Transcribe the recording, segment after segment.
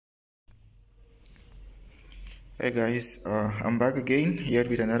Hey guys, I'm back again here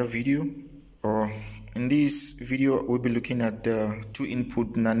with another video. In this video, we'll be looking at the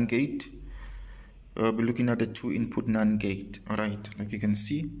two-input NAND gate. We'll be looking at the two-input NAND gate. Alright, like you can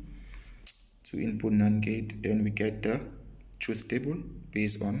see, two-input NAND gate. Then we get the truth table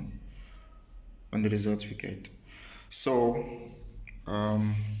based on the results we get. So,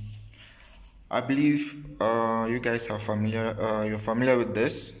 I believe you guys are familiar. You're familiar with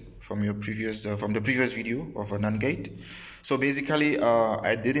this from your previous from the previous video of a NAND gate. So basically,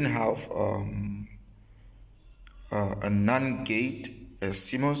 I didn't have a NAND gate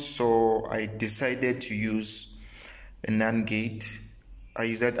CMOS, so I decided to use a NAND gate. I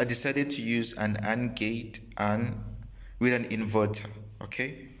decided to use an AND gate and with an inverter.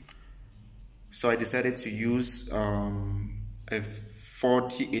 Okay. So I decided to use a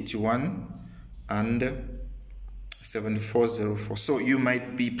 4081 and 7404. So you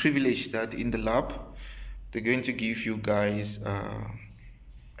might be privileged that in the lab they're going to give you guys a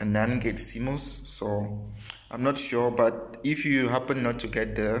NAND gate CMOS. So I'm not sure, but if you happen not to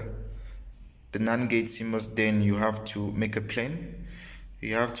get the NAND gate CMOS, then you have to make a plan.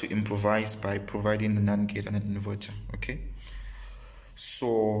 You have to improvise by providing the NAND gate and an inverter. Okay.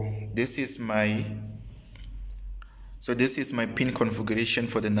 So this is my pin configuration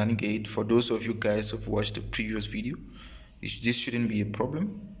for the NAND gate. For those of you guys who've watched the previous video, this shouldn't be a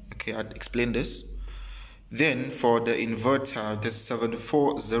problem. Okay, I'll explain this. Then for the inverter, the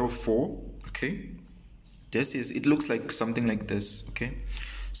 7404, okay, it looks like something like this. Okay,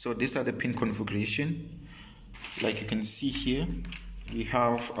 so these are the pin configuration. Like you can see here, we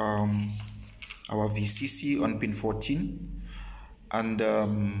have our VCC on pin 14 and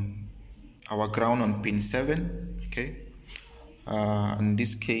our ground on pin 7. Okay, in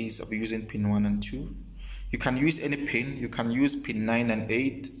this case I'll be using pin 1 and 2. You can use any pin. You can use pin 9 and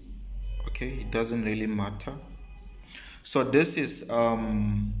 8. Okay, it doesn't really matter. So this is a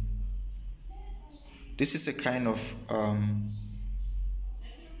kind of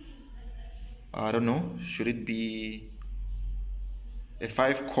I don't know, should it be a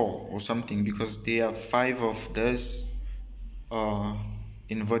 5-core or something, because there are 5 of those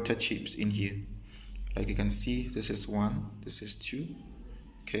inverter chips in here. Like you can see, this is 1, this is 2,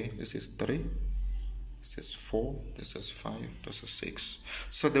 okay, this is 3, this is 4, this is 5, this is 6.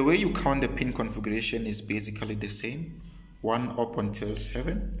 So the way you count the pin configuration is basically the same, 1 up until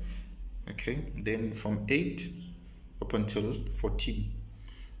 7, okay, then from 8 up until 14.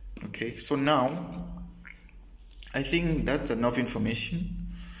 Okay, so now I think that's enough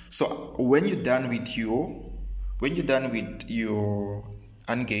information. So when you're done with your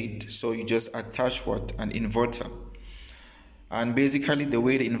AND gate, so you just attach an inverter. And basically the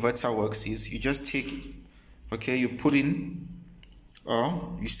way the inverter works is you just take, okay, you put in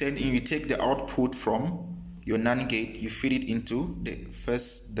you take the output from your NAND gate, you feed it into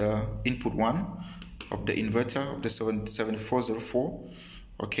the input 1 of the inverter of the 7404.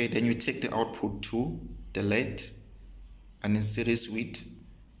 Okay, then you take the output to the LED and insert it with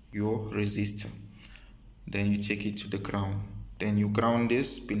your resistor. Then you take it to the ground. Then you ground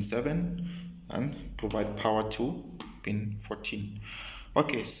this pin 7 and provide power to pin 14.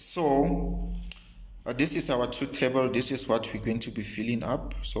 Okay, so this is our truth table. This is what we're going to be filling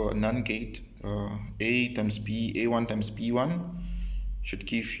up. So a NAND gate, A times B, A1 times B1 should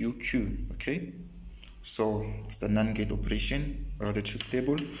give you Q. Okay, so it's the NAND gate operation, the truth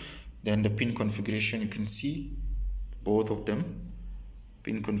table. Then the pin configuration, you can see both of them,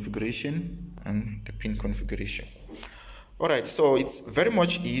 pin configuration and the pin configuration. Alright, so it's very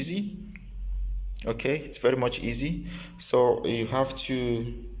much easy. Okay, it's very much easy. So you have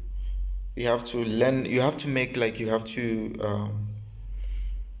to learn, you have to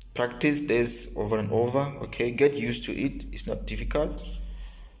practice this over and over. Okay, get used to it. It's not difficult.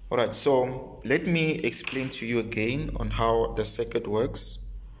 Alright, so let me explain to you again on how the circuit works.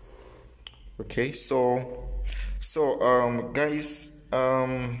 Okay, so guys,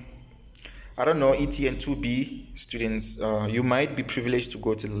 I don't know, ETN 2B students, you might be privileged to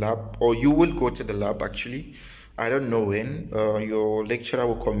go to the lab, or you will go to the lab actually. I don't know when. Your lecturer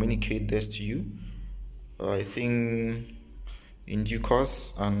will communicate this to you. I think in due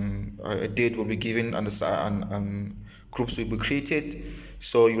course, and a date will be given and groups will be created.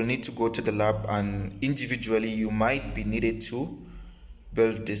 So you'll need to go to the lab, and individually you might be needed to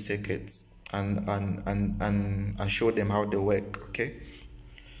build these circuits and show them how they work. Okay.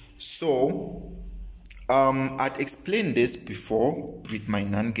 So I'd explained this before with my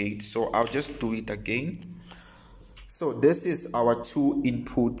NAND gate, so I'll just do it again. So this is our two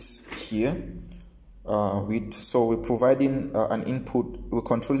inputs here. So we're providing an input, we're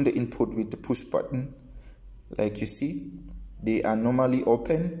controlling the input with the push button like you see, they are normally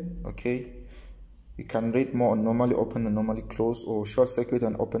open. Okay, you can rate more on normally open and normally closed, or short circuit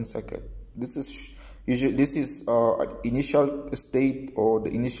and open circuit. This is usually, this is initial state, or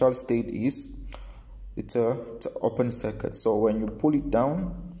the initial state is it's a open circuit. So when you pull it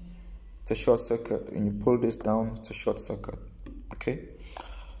down, it's a short circuit. When you pull this down, it's a short circuit. Okay,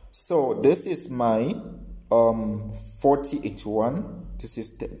 so this is my 4081. This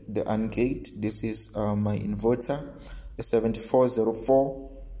is the AND gate. This is my inverter, the 7404.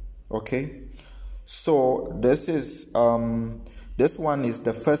 Okay, so this is this one is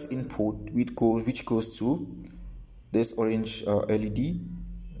the first input which goes to this orange LED.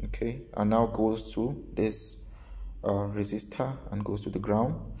 Okay, and now goes to this resistor and goes to the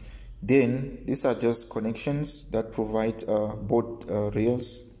ground. Then these are just connections that provide both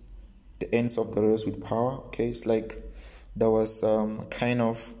rails, the ends of the rails, with power. Okay, it's like there was kind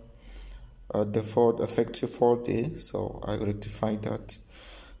of default, a factory fault there, so I rectified that.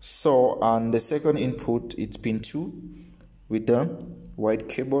 So, and the second input, it's pin 2 with the white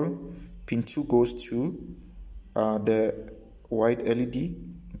cable. Pin 2 goes to the white LED.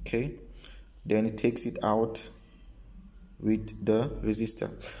 Okay, then it takes it out with the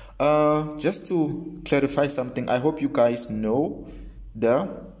resistor. Just to clarify something, I hope you guys know the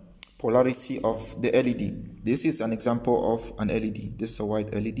polarity of the LED. This is an example of an LED. This is a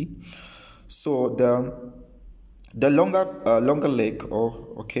white LED. So the longer leg,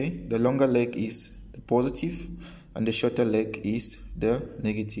 the longer leg is the positive, and the shorter leg is the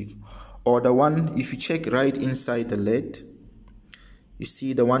negative. Or the one, if you check right inside the LED, you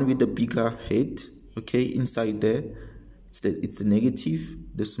see the one with the bigger head. Okay, inside there, it's the negative.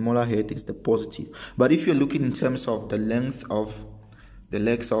 The smaller head is the positive. But if you're looking in terms of the length of the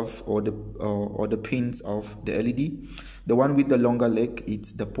legs of or the pins of the LED, the one with the longer leg,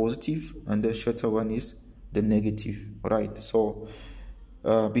 it's the positive, and the shorter one is the negative. Right, so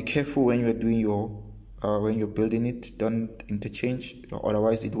be careful when you're doing your when you're building it. Don't interchange,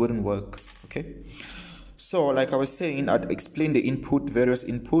 otherwise it wouldn't work. Okay, so like I was saying, I'd explain the various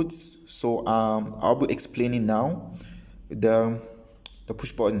inputs. So I'll be explaining now the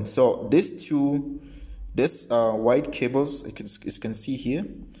push button. So this white cables, you can see here,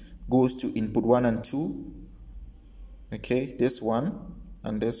 goes to input 1 and 2. Okay, this one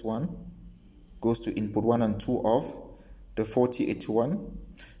and this one goes to input 1 and 2 of the 4081.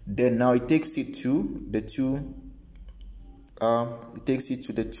 Then now it takes it to the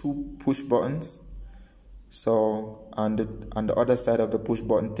two push buttons. So and the other side of the push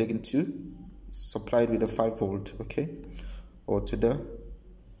button taken to supplied with a 5 volt, okay, or to the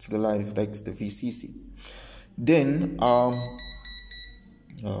live, like the VCC. Then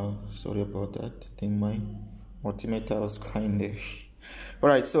sorry about that, I think my multimeter was crying there. All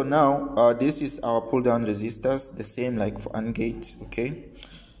right, so now this is our pull down resistors, the same like for AND gate. Okay,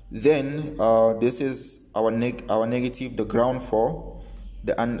 then this is our negative, the ground for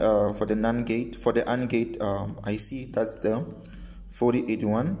the NAND gate. For the AND gate IC, that's the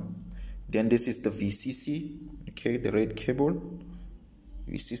 4081. Then this is the VCC, okay, the red cable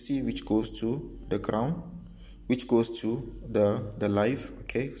VCC, which goes to the ground, which goes to the live.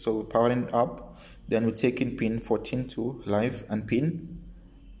 Okay, so powering up, then we take in pin 14 to live and pin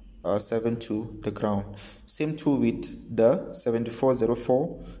 7 to the ground. Same too with the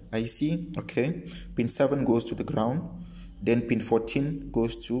 7404 IC. Okay, pin 7 goes to the ground, then pin 14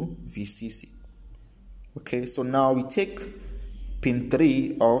 goes to VCC. Okay, so now we take pin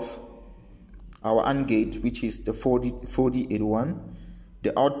 3 of our AND gate, which is the 4081,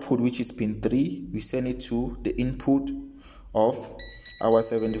 the output, which is pin 3, we send it to the input of our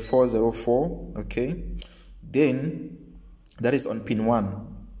 7404. Okay, then that is on pin 1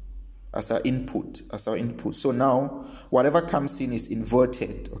 as our input, So now whatever comes in is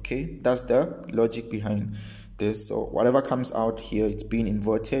inverted. Okay, that's the logic behind this. So whatever comes out here, it's being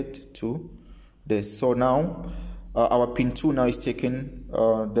inverted to this. So now our pin 2 now is taken,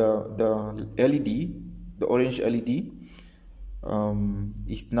 the LED, the orange LED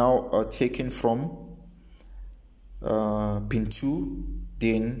is now taken from pin 2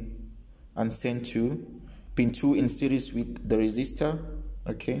 then and sent to pin 2 in series with the resistor.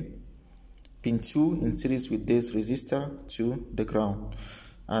 Okay, pin 2 in series with this resistor to the ground,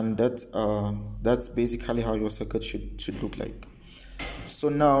 and that's basically how your circuit should look like. So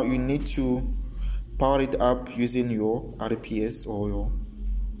now you need to power it up using your RPS or your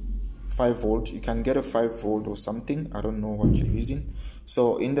 5 volt. You can get a 5 volt or something, I don't know what you're using.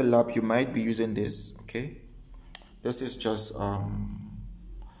 So in the lab you might be using this. Okay, this is just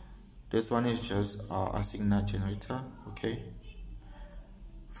this one is just a signal generator. Okay,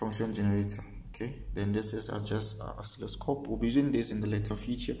 function generator. Okay. Okay, then this is just oscilloscope. We'll be using this in the later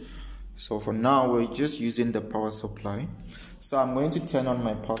feature. So for now, we're just using the power supply. So I'm going to turn on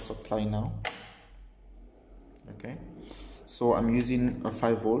my power supply now. Okay, so I'm using a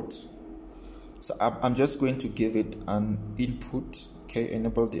 5 volts. So I'm just going to give it an input. Okay,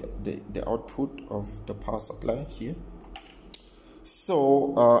 enable the output of the power supply here.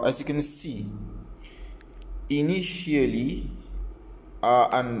 So as you can see, initially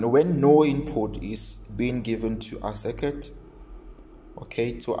and when no input is being given to our circuit,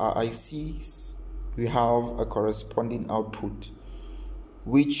 okay, to our ICs, we have a corresponding output,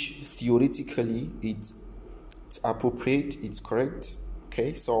 which theoretically it's appropriate, it's correct.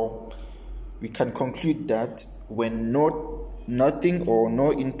 Okay, so we can conclude that when nothing or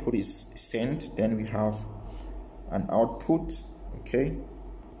no input is sent, then we have an output. Okay,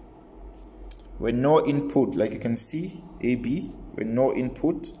 when no input, like you can see AB, when no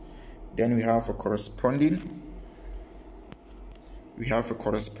input, then we have a corresponding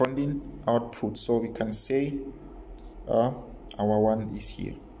output. So we can say our one is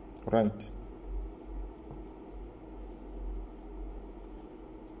here, right?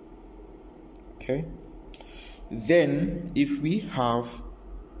 Okay, then if we have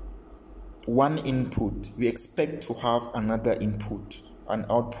one input, we expect to have another input, an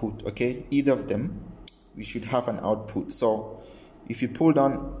output. Okay, either of them, we should have an output. So if you pull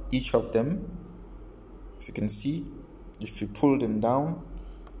down each of them, as you can see, if you pull them down,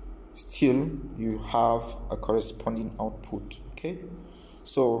 still you have a corresponding output. Okay,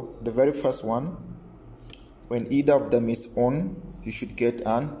 so the very first one, when either of them is on, you should get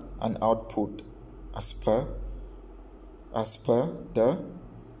an output as per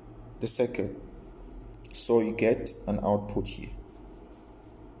the circuit. So you get an output here.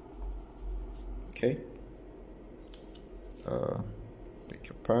 Okay, beg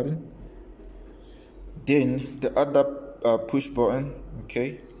your pardon. Then the other push button,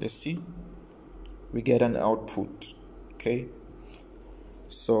 okay, let's see, we get an output. Okay,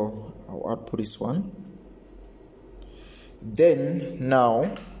 so our output is 1. Then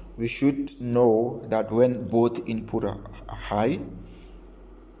now we should know that when both input are high,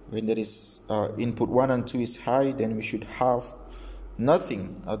 when there is input 1 and 2 is high, then we should have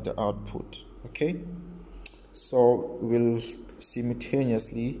nothing at the output. Okay, so we'll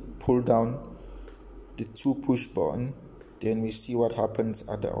simultaneously pull down the 2 push button, then we see what happens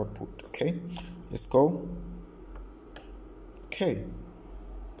at the output. Okay, let's go. Okay,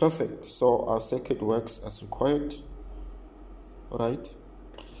 perfect. So our circuit works as required. All right,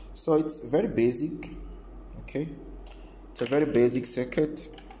 so it's very basic. Okay, it's a very basic circuit.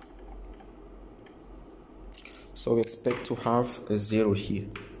 So we expect to have a 0 here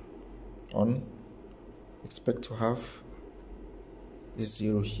on, expect to have a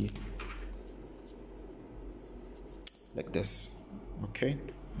 0 here, like this. Okay,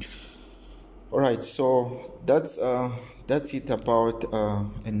 all right, so that's it about a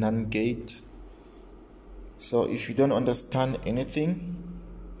NAND gate. So if you don't understand anything,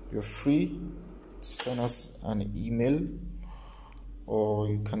 you're free to send us an email, or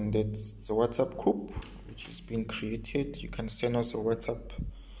you can get the WhatsApp group which is being created. You can send us a WhatsApp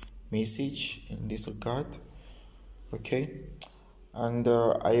message in this regard. Okay, and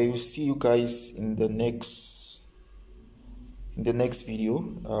I will see you guys in the next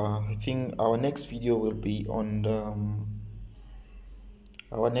video. I think our next video will be on the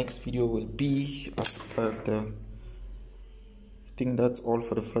as per the, I think that's all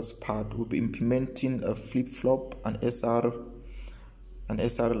for the first part. We'll be implementing a flip-flop, an SR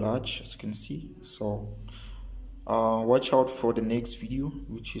large, as you can see. So watch out for the next video,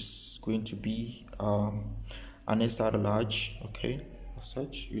 which is going to be an SR large, okay, as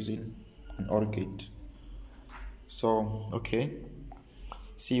such, using an OR gate. So okay,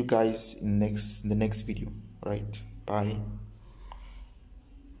 see you guys in the next video. Right, bye.